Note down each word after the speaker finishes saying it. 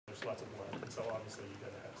lots of blood, and so obviously you've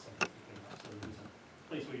got to have something to clean up. So there's a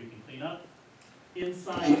place where you can clean up.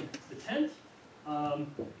 Inside the tent,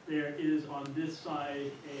 there is on this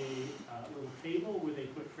side a little table where they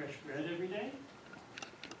put fresh bread every day.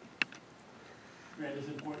 Bread is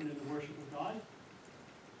important in the worship of God.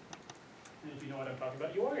 And if you know what I'm talking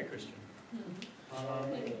about, you are a Christian.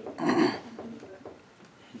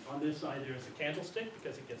 On this side there's a candlestick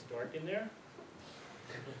because it gets dark in there.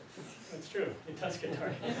 That's true, it does get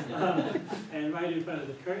dark. And right in front of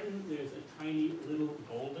the curtain there's a tiny little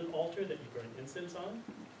golden altar that you burn incense on.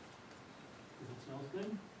 Because it smells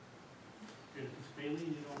good. You're at this Bailey,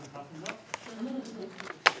 you know what I'm talking about?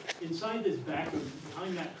 Inside this back room,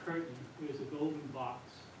 behind that curtain, there's a golden box.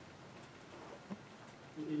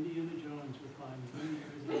 Indiana Jones will find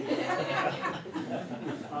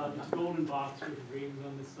it's a golden box with rings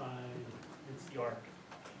on the side. It's the ark.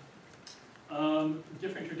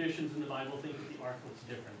 Different traditions in the Bible think that the ark looks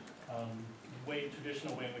different.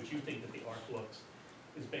 Traditional way in which you think that the ark looks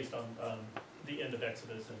is based on the end of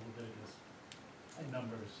Exodus and Leviticus and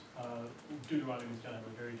Numbers. Deuteronomy is going to have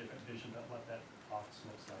a very different vision about what that box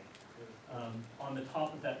looks like. On the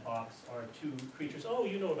top of that box are two creatures. Oh,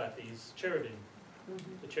 you know about these, cherubim.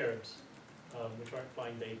 The cherubs, which aren't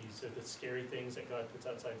flying babies. They're the scary things that God puts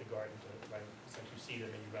outside the garden to, right? It's like you see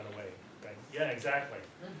them and you run away, right? Yeah, exactly.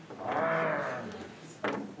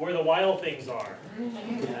 Where the wild things are.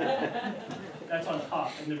 That's on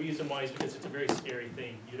top, and the reason why is because it's a very scary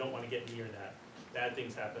thing. You don't want to get near that. Bad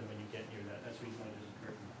things happen when you get near that. That's the reason why there's a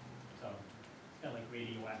curtain. So it's kind of like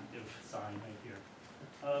radioactive sign right here.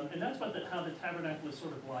 And that's what how the tabernacle is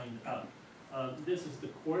sort of lined up. This is the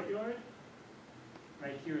courtyard.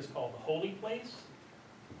 Right here is called the holy place,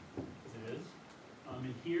 as it is.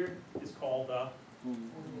 And here is called the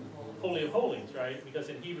Holy of Holies, right? Because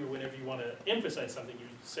in Hebrew, whenever you want to emphasize something, you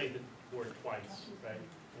say the word twice, right?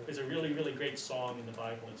 There's a really, really great song in the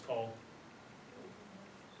Bible. It's called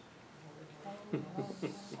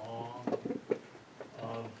Song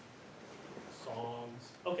of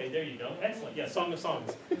Songs. Okay, there you go. Excellent. Yeah, Song of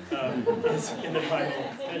Songs is in the Bible.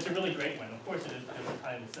 And it's a really great one. Of course it is, because the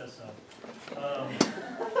title says so.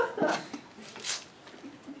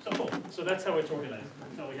 So cool. So that's how it's organized.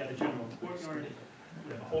 So we have a general courtyard,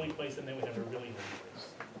 we have a holy place, and then we have a really holy place.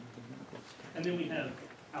 And then we have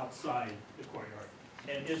outside the courtyard.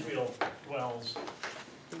 And Israel dwells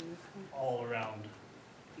all around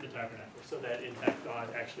the tabernacle, so that in fact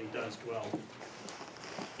God actually does dwell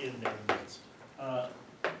in their midst.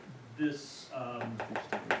 This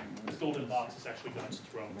golden box is actually God's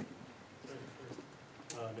throne.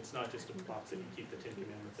 It's not just a box that you keep the Ten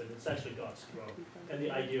Commandments in, it's actually God's throne. And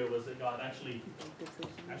the idea was that God actually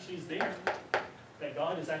is there. That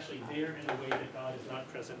God is actually there in a way that God is not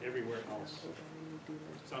present everywhere else.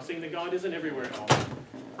 It's not saying that God isn't everywhere else,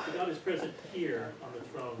 but God is present here on the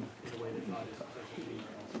throne in a way that God is present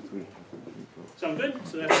anywhere else. Sound good?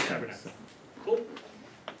 So that's the tabernacle. Cool?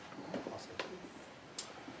 Awesome.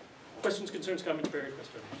 Questions, concerns, comments, prayer requests,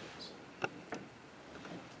 donations?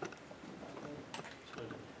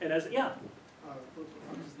 And as, yeah?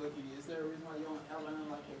 I'm just looking, is there a reason why you don't outline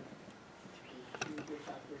like a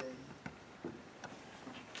chapter?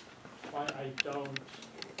 Why I don't,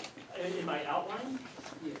 in my outline?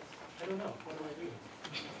 Yes. I don't know, what do I do?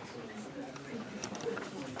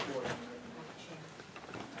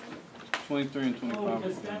 23 and 25. Oh,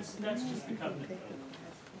 because that's just the covenant code.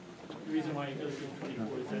 The reason why it goes through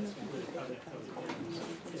 24 is that's where the covenant code is.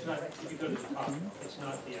 It's not, if you go to the top, it's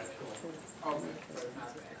not the actual. Okay, so it's not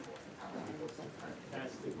the actual.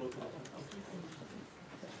 That's the book of the covenant.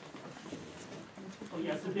 Oh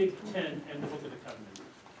yeah, it's the Big Ten and the book of the covenant.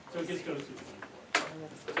 So it just goes through 24.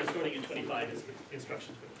 So starting in 25 is the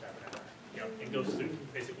instructions for the tabernacle. Yeah, it goes through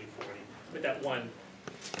basically 40. But that one,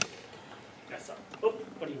 that's up. Oh,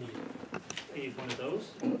 what do you need? I need one of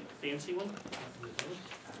those. Fancy one. One of those.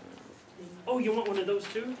 Oh, you want one of those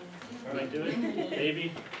too? All right, do it.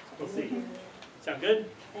 Maybe. We'll see. Sound good?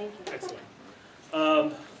 Thank you. Excellent.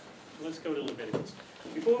 Let's go to Leviticus.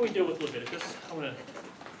 Before we deal with Leviticus, I want to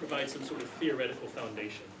provide some sort of theoretical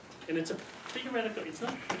foundation. And it's a theoretical, it's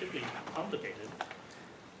not particularly complicated,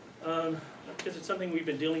 because it's something we've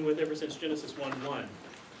been dealing with ever since Genesis 1:1.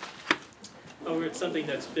 However, it's something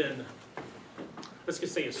that's been, let's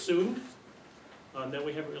just say, assumed, that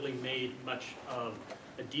we haven't really made much of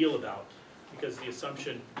a deal about, because the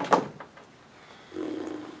assumption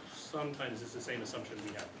sometimes is the same assumption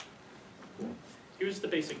we have. Here's the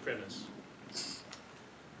basic premise.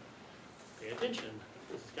 Pay attention.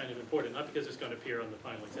 This is kind of important, not because it's going to appear on the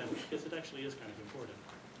final exam, but because it actually is kind of important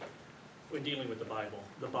when dealing with the Bible.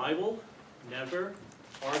 The Bible never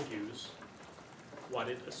argues what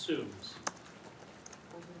it assumes.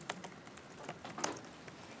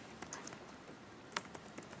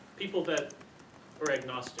 People that are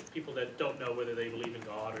agnostic, people that don't know whether they believe in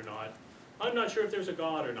God or not, I'm not sure if there's a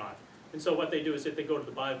God or not. And so what they do is that they go to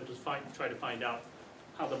the Bible to try to find out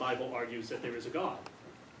how the Bible argues that there is a God.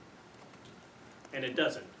 And it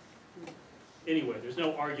doesn't. Anywhere. There's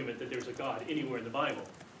no argument that there's a God anywhere in the Bible.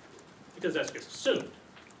 Because that's just assumed.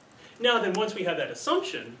 Now then, once we have that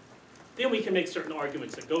assumption, then we can make certain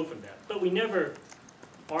arguments that go from that. But we never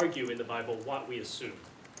argue in the Bible what we assume.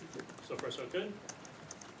 So far, so good?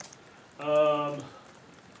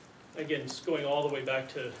 Again, just going all the way back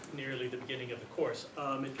to nearly the beginning of the course.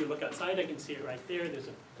 If you look outside, I can see it right there. There's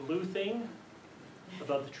a blue thing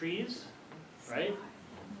above the trees, right?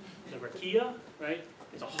 The rakia, right?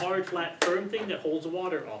 It's a hard, flat, firm thing that holds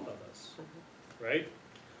water off of us, right?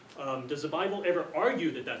 Does the Bible ever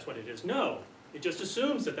argue that that's what it is? No. It just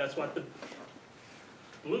assumes that that's what the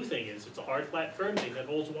blue thing is. It's a hard, flat, firm thing that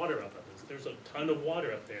holds water up of us. There's a ton of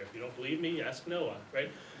water up there. If you don't believe me, ask Noah, right?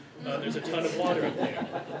 There's a ton of water up there.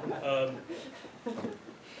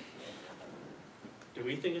 Do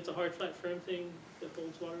we think it's a hard, flat, firm thing that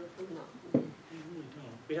holds water up of us? No. We really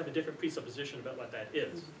don't. We have a different presupposition about what that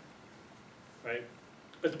is, right?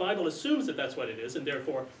 But the Bible assumes that that's what it is, and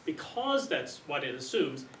therefore, because that's what it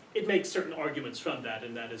assumes, it makes certain arguments from that,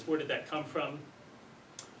 and that is, where did that come from?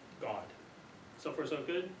 God. So far, so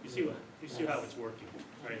good? You see how it's working,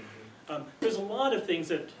 right? There's a lot of things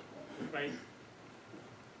that, right?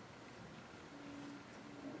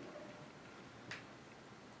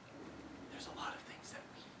 There's a lot of things that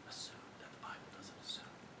we assume that the Bible doesn't assume.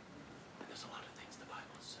 And there's a lot of things the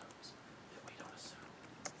Bible assumes that we don't assume.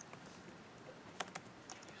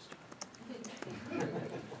 Get used to it.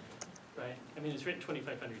 Right? I mean, it's written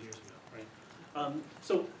 2,500 years ago, right?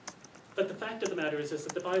 But the fact of the matter is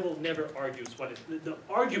that the Bible never argues what it, the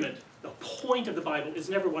argument, the point of the Bible is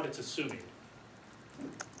never what it's assuming.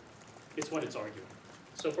 It's what it's arguing.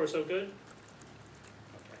 So far, so good?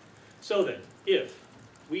 Okay. So then, if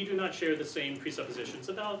we do not share the same presuppositions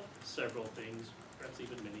about several things, perhaps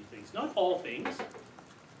even many things, not all things.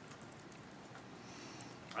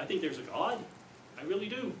 I think there's a God. I really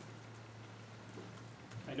do.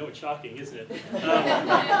 I know it's shocking, isn't it?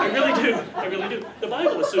 I really do. I really do. The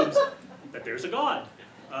Bible assumes that there's a God.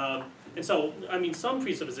 And so, I mean, some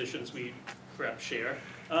presuppositions we perhaps share,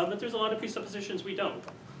 but there's a lot of presuppositions we don't.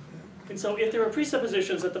 And so if there are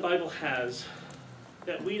presuppositions that the Bible has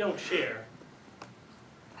that we don't share,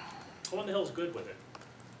 what in the hell's good with it?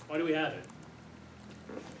 Why do we have it?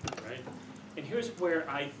 Right? And here's where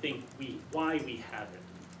I think why we have it,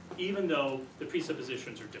 even though the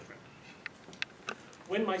presuppositions are different.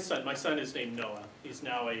 When my son is named Noah, he's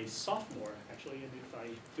now a sophomore, actually, and if I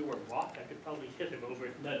threw a rock, I could probably hit him over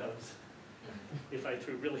at Meadows if I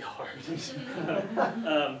threw really hard.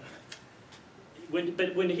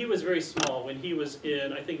 But when he was very small, when he was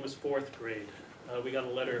in, I think it was 4th grade, we got a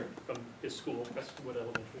letter from his school, Prestonwood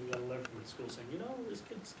Elementary, we got a letter from his school saying, you know, this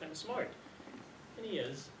kid's kind of smart. And he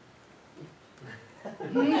is.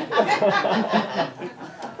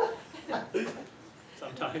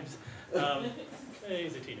 Sometimes.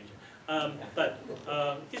 He's a teenager. But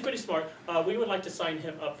he's pretty smart. We would like to sign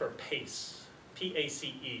him up for PACE,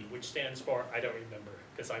 P-A-C-E, which stands for, I don't remember,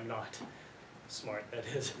 because I'm not smart, that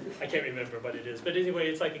is. I can't remember what it is. But anyway,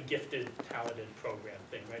 it's like a gifted, talented program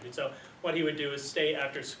thing, right? And so what he would do is stay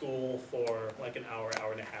after school for like an hour,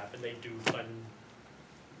 hour and a half, and they do fun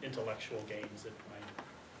intellectual games that I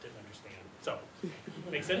didn't understand. So,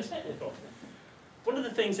 make sense? Cool. One of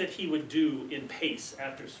the things that he would do in PACE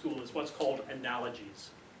after school is what's called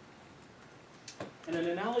analogies. And an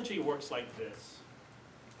analogy works like this.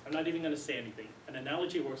 I'm not even going to say anything. An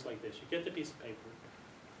analogy works like this. You get the piece of paper.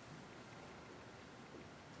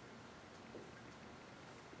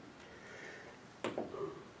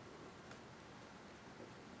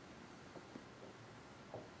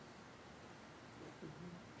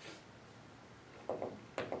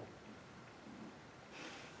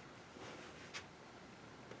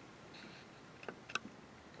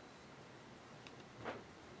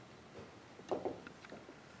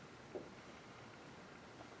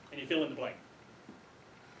 And you fill in the blank.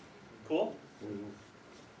 Cool?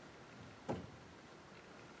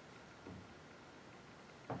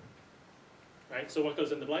 Right, so what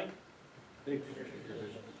goes in the blank?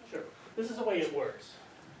 Sure. This is the way it works.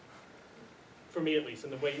 For me at least,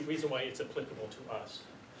 and the reason why it's applicable to us.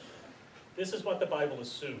 This is what the Bible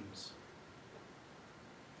assumes.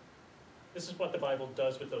 This is what the Bible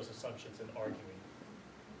does with those assumptions in arguing.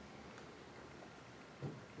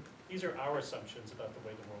 These are our assumptions about the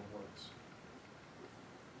way the world works.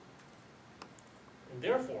 And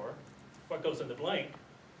therefore, what goes in the blank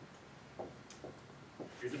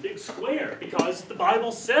is a big square, because the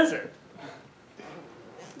Bible says it.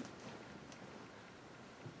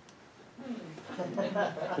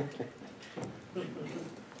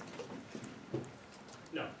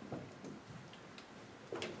 No.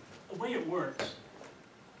 The way it works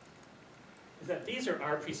is that these are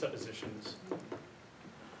our presuppositions.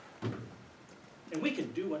 And we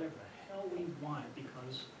can do whatever the hell we want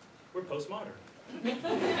because we're postmodern.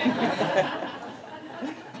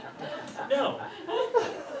 No.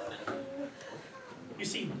 You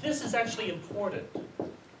see, this is actually important.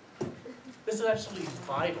 This is actually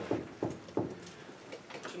vital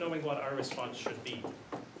to knowing what our response should be.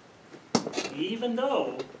 Even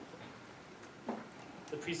though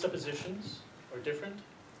the presuppositions are different,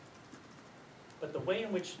 but the way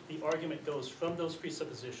in which the argument goes from those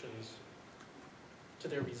presuppositions to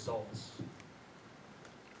their results.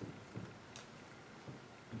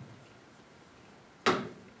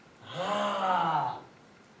 Ah!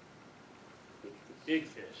 Big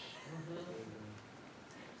fish.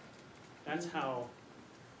 That's how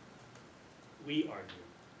we argue.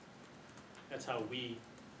 That's how we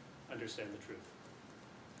understand the truth.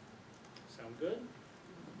 Sound good?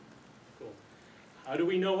 Cool. How do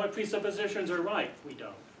we know what presuppositions are right? We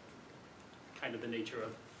don't. Kind of the nature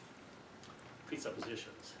of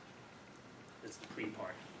presuppositions. It's the pre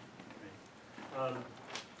part. Right?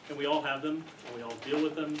 And we all have them, and we all deal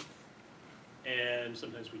with them, and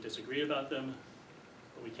sometimes we disagree about them,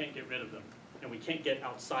 but we can't get rid of them, and we can't get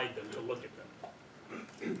outside them to look at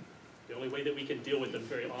them. The only way that we can deal with them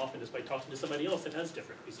very often is by talking to somebody else that has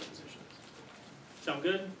different presuppositions. Sound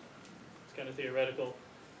good? It's kind of theoretical.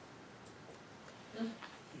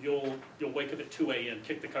 You'll wake up at 2 a.m.,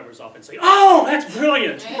 kick the covers off, and say, "Oh, that's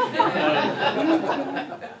brilliant!"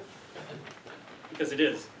 Because it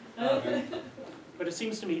is. But it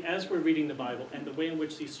seems to me, as we're reading the Bible and the way in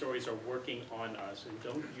which these stories are working on us, and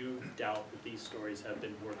don't you doubt that these stories have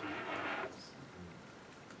been working on us.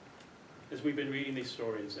 As we've been reading these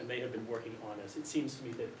stories and they have been working on us, it seems to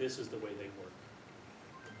me that this is the way they work.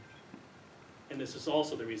 And this is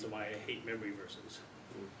also the reason why I hate memory verses.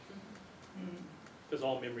 Because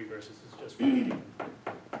all memory verses is just reading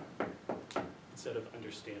instead of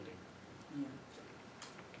understanding. Yeah.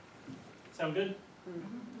 Sound good?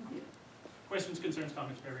 Mm-hmm. Questions, concerns,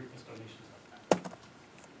 comments, prayer requests, donations like that?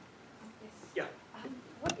 Yes. Yeah.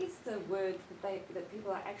 What is the word that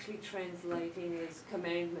people are actually translating as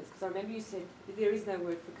commandments? Because I remember you said that there is no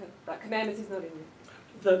word for commandments is not in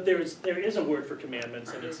there. There is a word for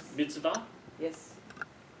commandments, and it's mitzvah, Yes.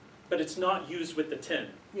 but it's not used with the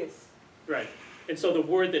 10. Yes. Right. And so the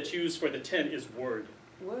word that's used for the 10 is word.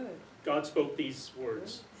 Word. God spoke these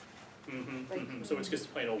words. So it's just a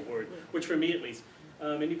plain old word, which for me at least.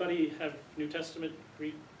 Anybody have New Testament,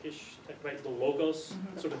 Greek-ish, right? The logos,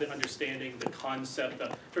 sort of the understanding, the concept.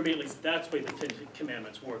 For me at least, that's the way the 10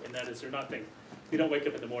 commandments work, and that is they're not things. You don't wake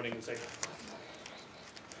up in the morning and say,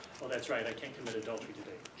 "Oh, that's right, I can't commit adultery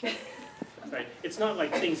today." Right? It's not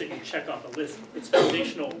like things that you check off a list. It's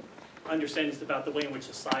foundational understandings about the way in which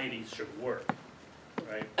societies should work.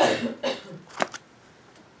 Right?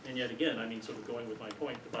 And yet again, I mean, sort of going with my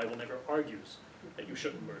point, the Bible never argues that you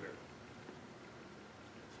shouldn't murder.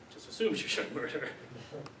 It just assumes you shouldn't murder.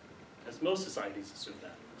 As most societies assume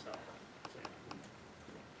that. So, yeah.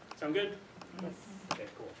 Sound good? Yes. Okay,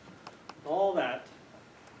 cool. All that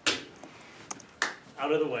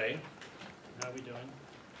out of the way. How are we doing?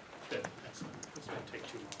 Good, excellent. This won't take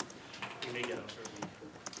too long. We may get up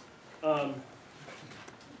early.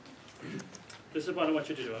 This is what I want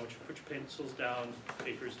you to do. I want you to put your pencils down,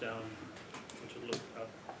 papers down. I want you to look up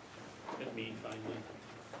at me finally,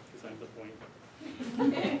 because I'm the point.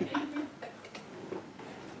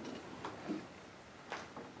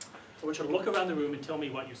 I want you to look around the room and tell me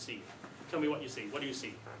what you see. Tell me what you see. What do you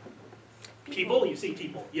see? People? You see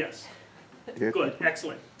people, yes. Yes. Good,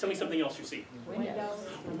 excellent. Tell me something else you see. Windows.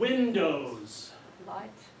 Windows. Light.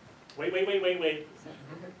 Wait.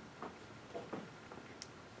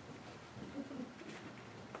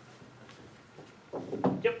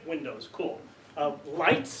 Yep, windows, cool.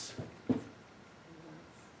 Lights.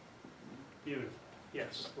 Beautiful.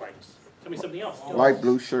 Yes, lights. Tell me something else. Light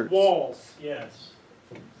blue shirts. Walls, yes.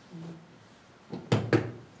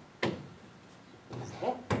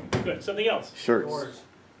 Oh, good. Something else. Shirts.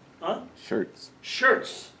 Huh? Shirts.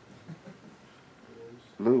 Shirts.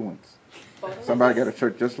 Blue ones. Somebody got a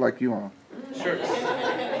shirt just like you on. Shirts.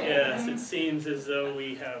 Yes, it seems as though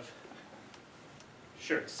we have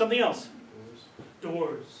shirts. Something else.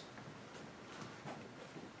 Doors.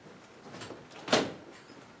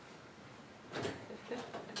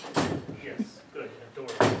 Yes, good.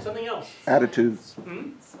 Something else. Attitudes. Hmm?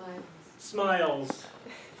 Smiles. Smiles.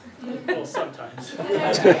 Well, sometimes.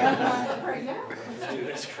 Right now. Let's do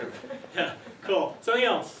this group. Yeah, cool. Something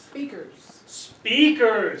else. Speakers.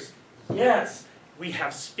 Speakers. Yes, we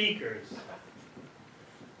have speakers.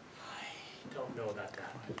 I don't know about that.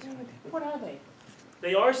 What are they?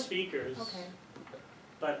 They are speakers, Okay.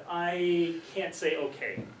 but I can't say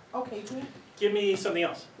okay. Okay, good. Give me something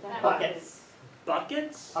else. Pockets.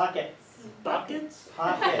 Buckets? Pockets. Buckets?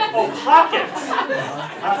 Pockets. Oh, pockets!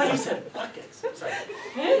 I thought you said buckets. It's like,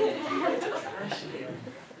 it's a trash can.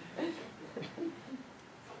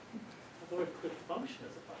 Or it could function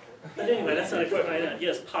as a bucket. But anyway, that's not a good idea.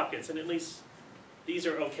 Yes, pockets, and at least these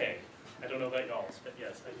are okay. I don't know about y'all's, but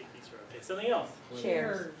yes, I think these are okay. Something else?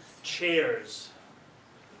 Chairs. Chairs.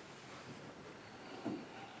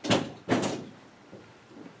 I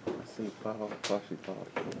see Paul, Pashy Paul.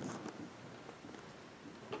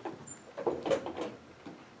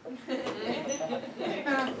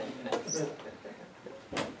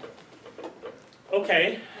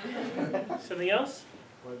 Okay. Something else?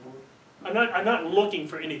 I'm not looking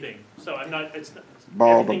for anything, so I'm not, it's not,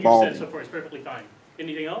 Bald everything and you've said balding. so far is perfectly fine.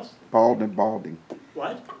 Anything else? Bald and balding.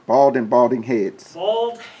 What? Bald and balding heads.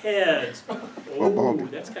 Bald heads. Oh, balding.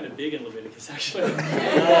 that's kind of big in Leviticus, actually.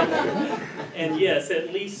 And yes,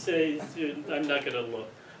 at least, I'm not gonna look.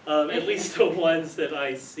 At least the ones that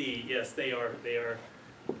I see, yes, they are,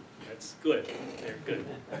 that's good, they're good.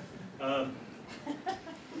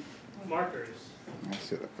 Markers. I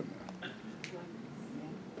sit up for now.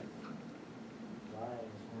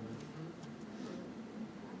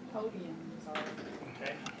 Podiums or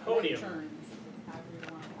Okay, podium. lecterns, however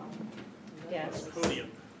you want to call them. What's Desks,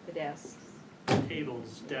 podium? the desks.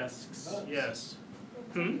 Tables, desks, yes.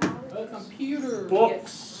 Hmm? Computers.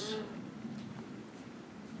 Books.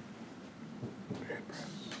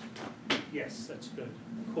 Yes, that's good.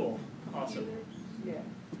 Cool. Awesome. Yeah.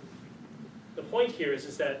 The point here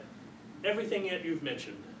is that everything that you've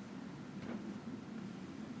mentioned,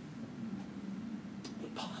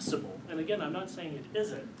 possible, and again, I'm not saying it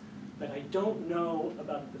isn't, but I don't know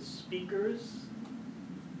about the speakers,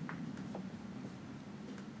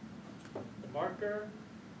 the marker,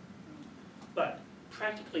 but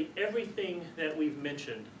practically everything that we've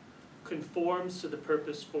mentioned conforms to the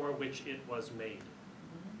purpose for which it was made.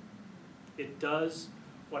 It does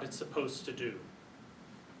what it's supposed to do.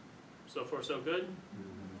 So far, so good?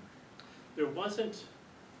 There wasn't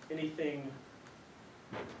anything,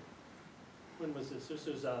 when was this? This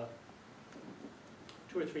was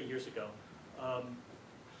 2 or 3 years ago.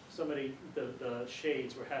 Somebody, the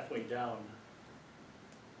shades were halfway down.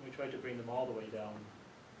 We tried to bring them all the way down,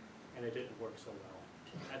 and it didn't work so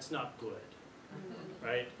well. That's not good,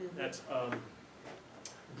 right? That's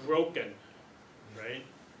broken, right?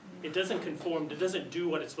 It doesn't conform, it doesn't do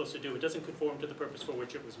what it's supposed to do. It doesn't conform to the purpose for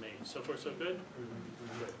which it was made. So far, so good?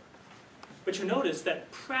 Good. But you notice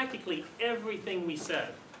that practically everything we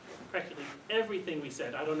said,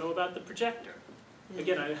 I don't know about the projector.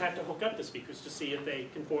 Again, I have to hook up the speakers to see if they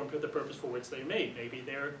conform to the purpose for which they're made. Maybe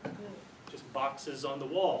they're just boxes on the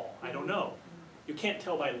wall. I don't know. You can't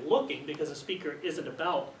tell by looking because a speaker isn't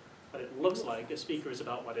about what it looks like. A speaker is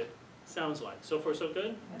about what it sounds like. So far, so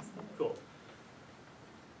good? Cool.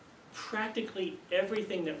 Practically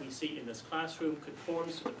everything that we see in this classroom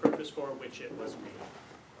conforms to the purpose for which it was made.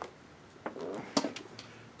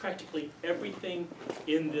 Practically everything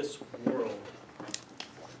in this world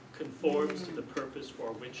conforms to the purpose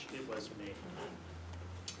for which it was made.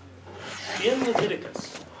 In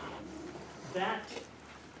Leviticus, that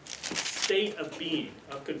state of being,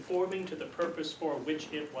 of conforming to the purpose for which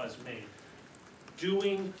it was made,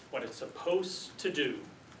 doing what it's supposed to do,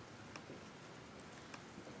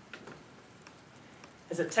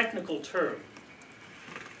 is a technical term.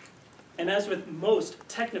 And as with most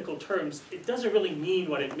technical terms, it doesn't really mean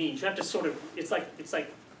what it means. You have to sort of, it's like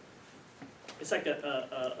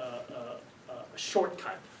a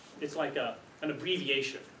shortcut. It's like an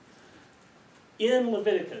abbreviation. In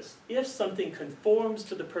Leviticus, if something conforms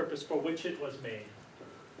to the purpose for which it was made,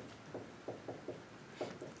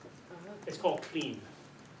 it's called clean.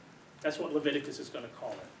 That's what Leviticus is going to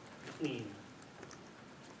call it, clean.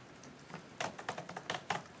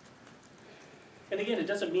 And again, it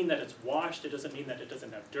doesn't mean that it's washed. It doesn't mean that it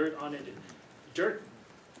doesn't have dirt on it. Dirt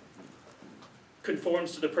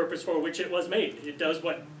conforms to the purpose for which it was made. It does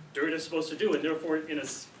what dirt is supposed to do, and therefore, in a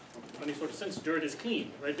funny sort of sense, dirt is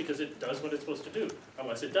clean, right? Because it does what it's supposed to do,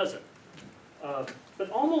 unless it doesn't.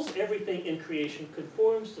 But almost everything in creation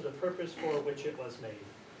conforms to the purpose for which it was made.